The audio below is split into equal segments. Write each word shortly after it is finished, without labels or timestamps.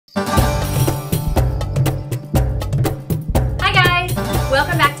Hi guys!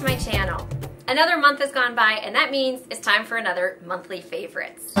 Welcome back to my channel. Another month has gone by and that means it's time for another monthly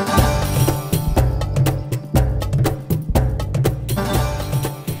favorites.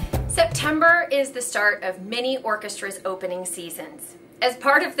 September is the start of many orchestras' opening seasons. As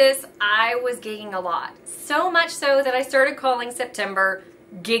part of this, I was gigging a lot. So much so that I started calling September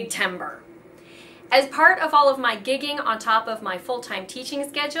Gig-tember. As part of all of my gigging on top of my full-time teaching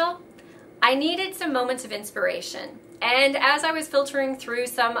schedule, I needed some moments of inspiration. And as I was filtering through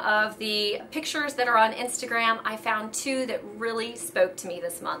some of the pictures that are on Instagram, I found two that really spoke to me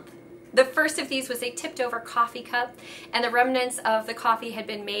this month. The first of these was a tipped over coffee cup, and the remnants of the coffee had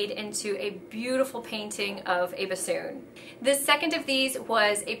been made into a beautiful painting of a bassoon. The second of these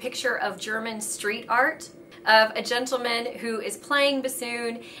was a picture of German street art of a gentleman who is playing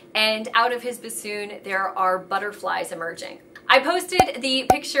bassoon, and out of his bassoon there are butterflies emerging. I posted the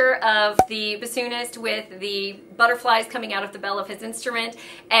picture of the bassoonist with the butterflies coming out of the bell of his instrument,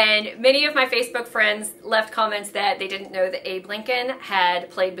 and many of my Facebook friends left comments that they didn't know that Abe Lincoln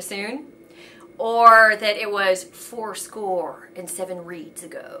had played bassoon, or that it was 407 reeds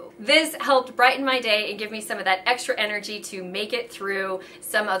ago. This helped brighten my day and give me some of that extra energy to make it through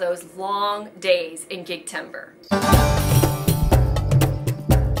some of those long days in Gig-tember.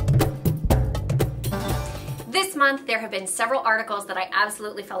 This month, there have been several articles that I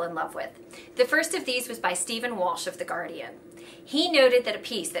absolutely fell in love with. The first of these was by Stephen Walsh of The Guardian. He noted that a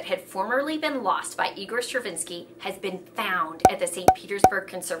piece that had formerly been lost by Igor Stravinsky has been found at the St. Petersburg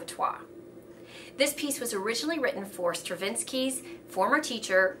Conservatoire. This piece was originally written for Stravinsky's former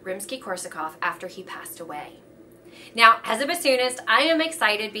teacher, Rimsky-Korsakov, after he passed away. Now, as a bassoonist, I am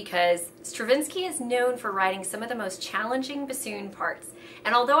excited because Stravinsky is known for writing some of the most challenging bassoon parts.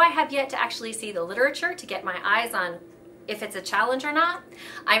 And although I have yet to actually see the literature to get my eyes on if it's a challenge or not,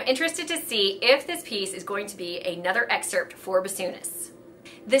 I'm interested to see if this piece is going to be another excerpt for bassoonists.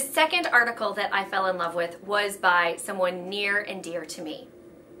 The second article that I fell in love with was by someone near and dear to me,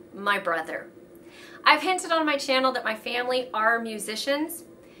 my brother. I've hinted on my channel that my family are musicians,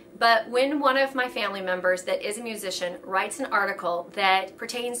 but when one of my family members that is a musician writes an article that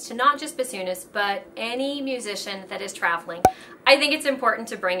pertains to not just bassoonists, but any musician that is traveling, I think it's important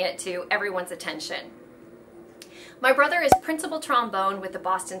to bring it to everyone's attention. My brother is principal trombone with the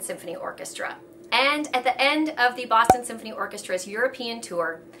Boston Symphony Orchestra, and at the end of the Boston Symphony Orchestra's European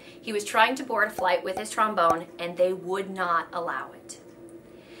tour, he was trying to board a flight with his trombone, and they would not allow it.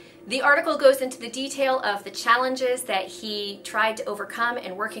 The article goes into the detail of the challenges that he tried to overcome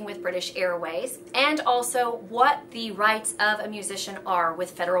in working with British Airways, and also what the rights of a musician are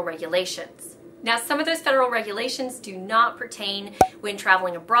with federal regulations. Now, some of those federal regulations do not pertain when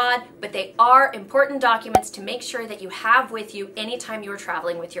traveling abroad, but they are important documents to make sure that you have with you anytime you are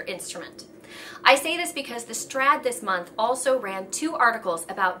traveling with your instrument. I say this because the Strad this month also ran two articles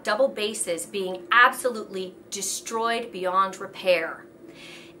about double basses being absolutely destroyed beyond repair.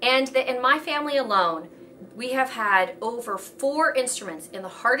 And that in my family alone, we have had over 4 instruments in the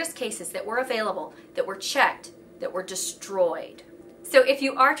hardest cases that were available that were checked, that were destroyed. So if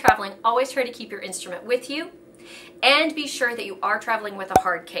you are traveling, always try to keep your instrument with you and be sure that you are traveling with a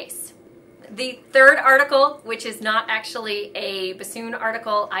hard case. The third article, which is not actually a bassoon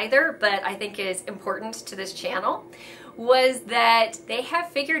article either, but I think is important to this channel, was that they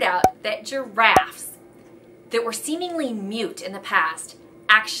have figured out that giraffes that were seemingly mute in the past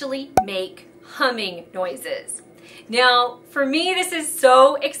actually make humming noises. Now, for me, this is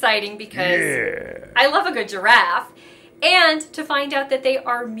so exciting because I love a good giraffe, and to find out that they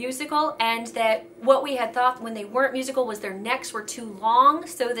are musical, and that what we had thought when they weren't musical was their necks were too long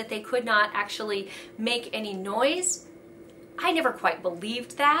so that they could not actually make any noise. I never quite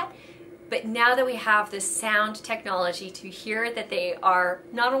believed that, but now that we have this sound technology to hear that they are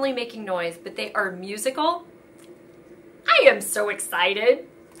not only making noise, but they are musical, I am so excited.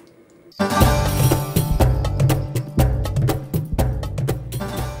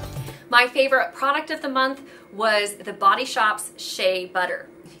 My favorite product of the month was the Body Shop's Shea Butter.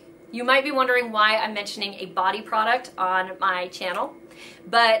 You might be wondering why I'm mentioning a body product on my channel,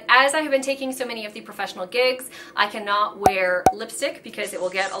 but as I have been taking so many of the professional gigs, I cannot wear lipstick because it will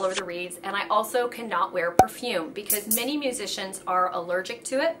get all over the reeds, and I also cannot wear perfume because many musicians are allergic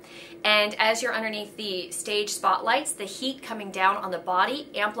to it, and as you're underneath the stage spotlights, the heat coming down on the body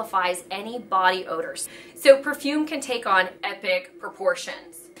amplifies any body odors. So perfume can take on epic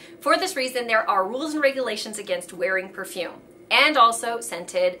proportions. For this reason, there are rules and regulations against wearing perfume, and also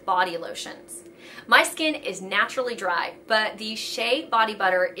scented body lotions. My skin is naturally dry, but the Shea Body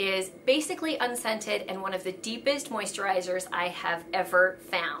Butter is basically unscented and one of the deepest moisturizers I have ever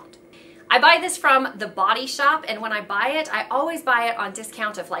found. I buy this from the Body Shop, and when I buy it, I always buy it on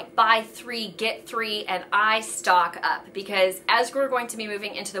discount of like buy 3, get 3, and I stock up because as we're going to be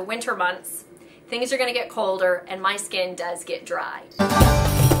moving into the winter months, things are going to get colder and my skin does get dry.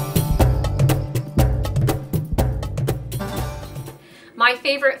 My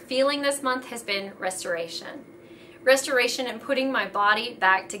favorite feeling this month has been restoration. Restoration and putting my body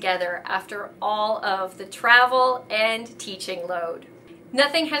back together after all of the travel and teaching load.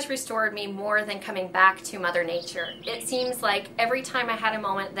 Nothing has restored me more than coming back to Mother Nature. It seems like every time I had a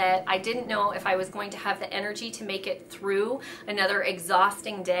moment that I didn't know if I was going to have the energy to make it through another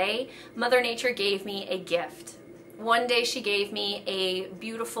exhausting day, Mother Nature gave me a gift. One day she gave me a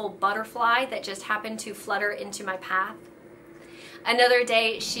beautiful butterfly that just happened to flutter into my path. Another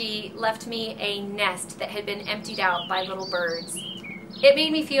day she left me a nest that had been emptied out by little birds. It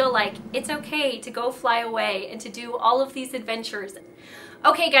made me feel like it's okay to go fly away and to do all of these adventures.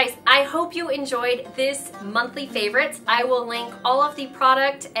 Okay guys, I hope you enjoyed this monthly favorites. I will link all of the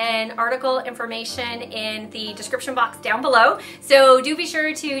product and article information in the description box down below. So do be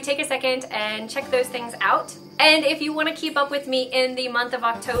sure to take a second and check those things out. And if you want to keep up with me in the month of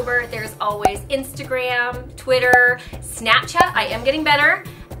October, there's always Instagram, Twitter, Snapchat. I am getting better.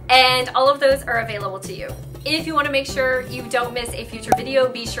 And all of those are available to you. If you want to make sure you don't miss a future video,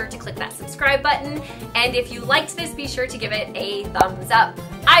 be sure to click that subscribe button. And if you liked this, be sure to give it a thumbs up.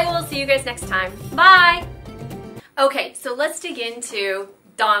 I will see you guys next time. Bye! Okay, so let's dig into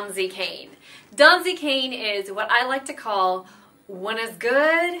Donzicane. Donzicane is what I like to call when it's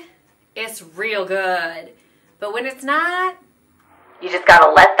good, it's real good. But when it's not, you just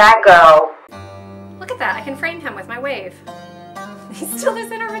gotta let that go. Look at that, I can frame him with my wave. He still has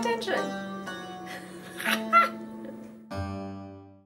center of attention.